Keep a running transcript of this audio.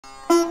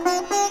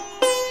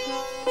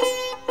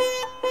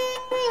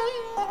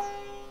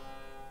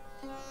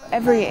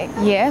every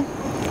year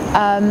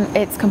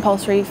it's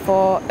compulsory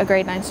for a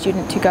grade 9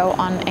 student to go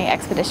on an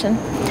expedition,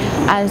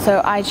 and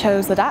so I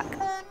chose Ladakh.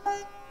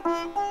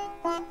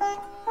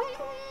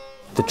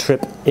 The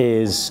trip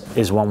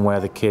is one where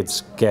the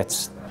kids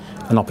get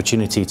an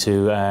opportunity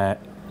to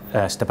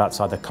step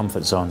outside their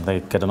comfort zone. They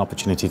get an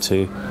opportunity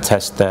to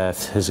test their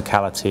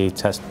physicality,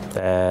 test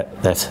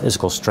their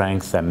physical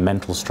strength, their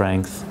mental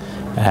strength.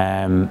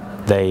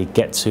 They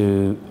get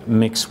to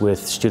mix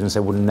with students they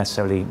wouldn't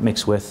necessarily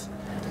mix with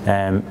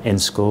in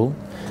school.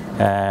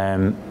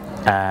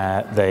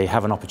 They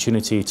have an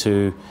opportunity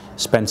to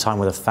spend time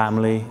with a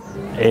family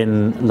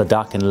in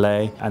Ladakh and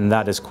Leh, and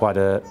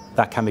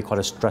that can be quite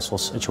a stressful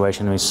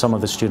situation. I mean, some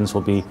of the students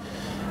will be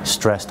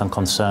stressed and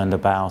concerned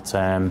about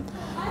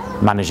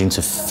managing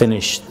to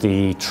finish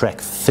the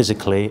trek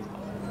physically.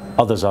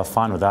 Others are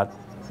fine with that.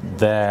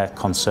 Their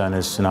concern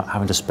is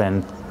having to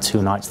spend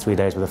 2 nights, 3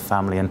 days with a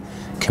family and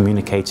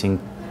communicating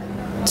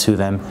to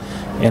them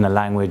in a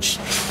language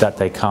that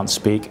they can't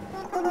speak.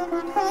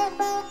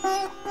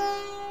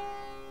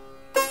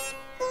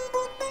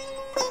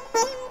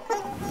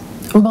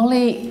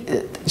 Molly,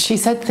 she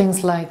said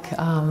things like,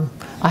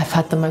 I've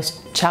had the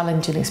most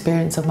challenging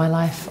experience of my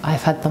life,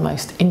 I've had the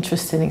most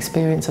interesting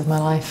experience of my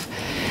life,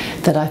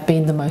 that I've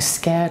been the most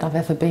scared I've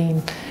ever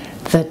been,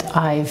 that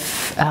I've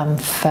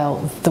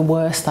felt the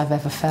worst I've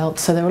ever felt.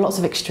 So there were lots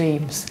of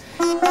extremes.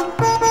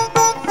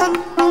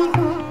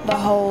 The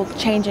whole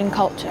change in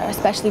culture,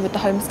 especially with the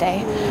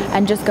homestay,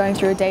 and just going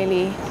through a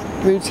daily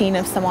routine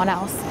of someone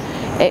else,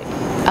 it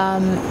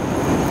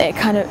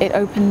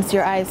opens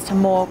your eyes to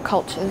more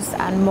cultures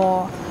and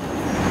more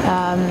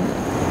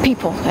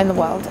people in the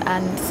world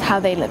and how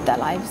they live their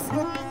lives.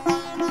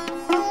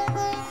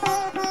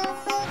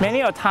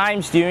 Many of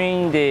times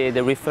during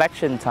the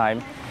reflection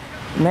time,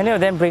 many of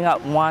them bring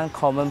up one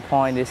common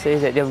point. They say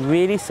that they're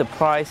really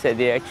surprised that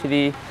they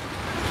actually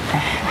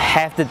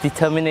have the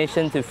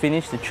determination to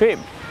finish the trip.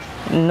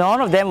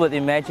 None of them would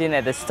imagine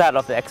at the start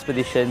of the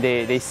expedition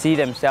they see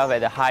themselves at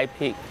the high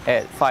peak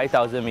at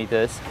 5,000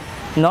 meters.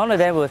 None of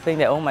them will think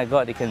that, oh my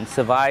God, they can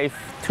survive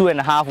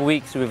 2.5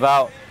 weeks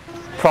without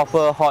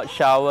proper hot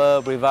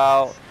shower,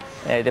 without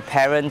the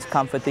parents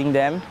comforting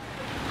them.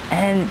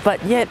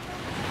 But yet,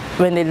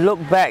 when they look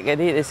back at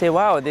it, they say,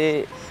 wow,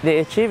 they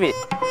achieve it.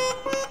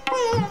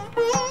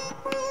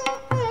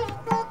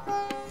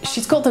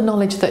 She's got the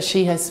knowledge that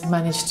she has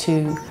managed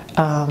to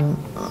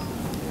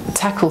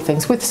tackle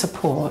things with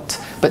support,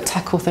 but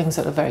tackle things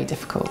that are very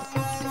difficult.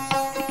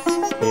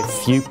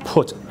 If you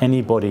put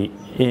anybody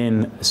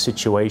in a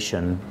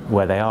situation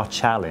where they are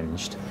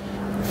challenged,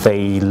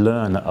 they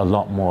learn a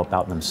lot more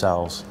about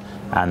themselves,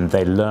 and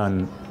they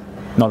learn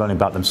not only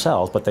about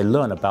themselves, but they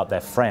learn about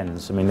their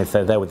friends. I mean, if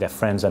they're there with their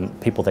friends and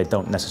people they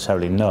don't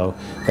necessarily know,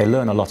 they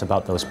learn a lot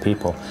about those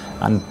people,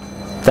 and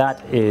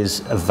that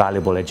is a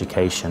valuable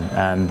education.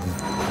 And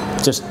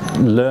just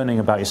learning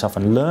about yourself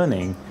and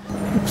learning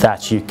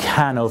that you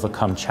can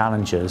overcome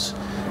challenges,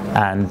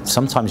 and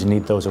sometimes you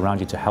need those around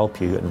you to help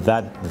you.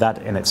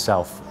 That in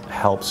itself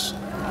helps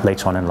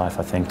later on in life,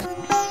 I think.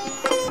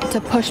 To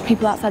push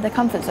people outside their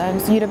comfort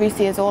zones,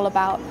 UWC is all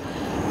about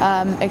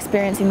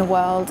experiencing the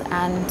world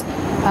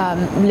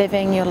and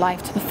living your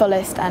life to the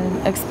fullest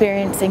and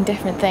experiencing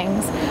different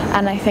things,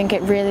 and I think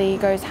it really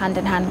goes hand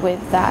in hand with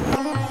that.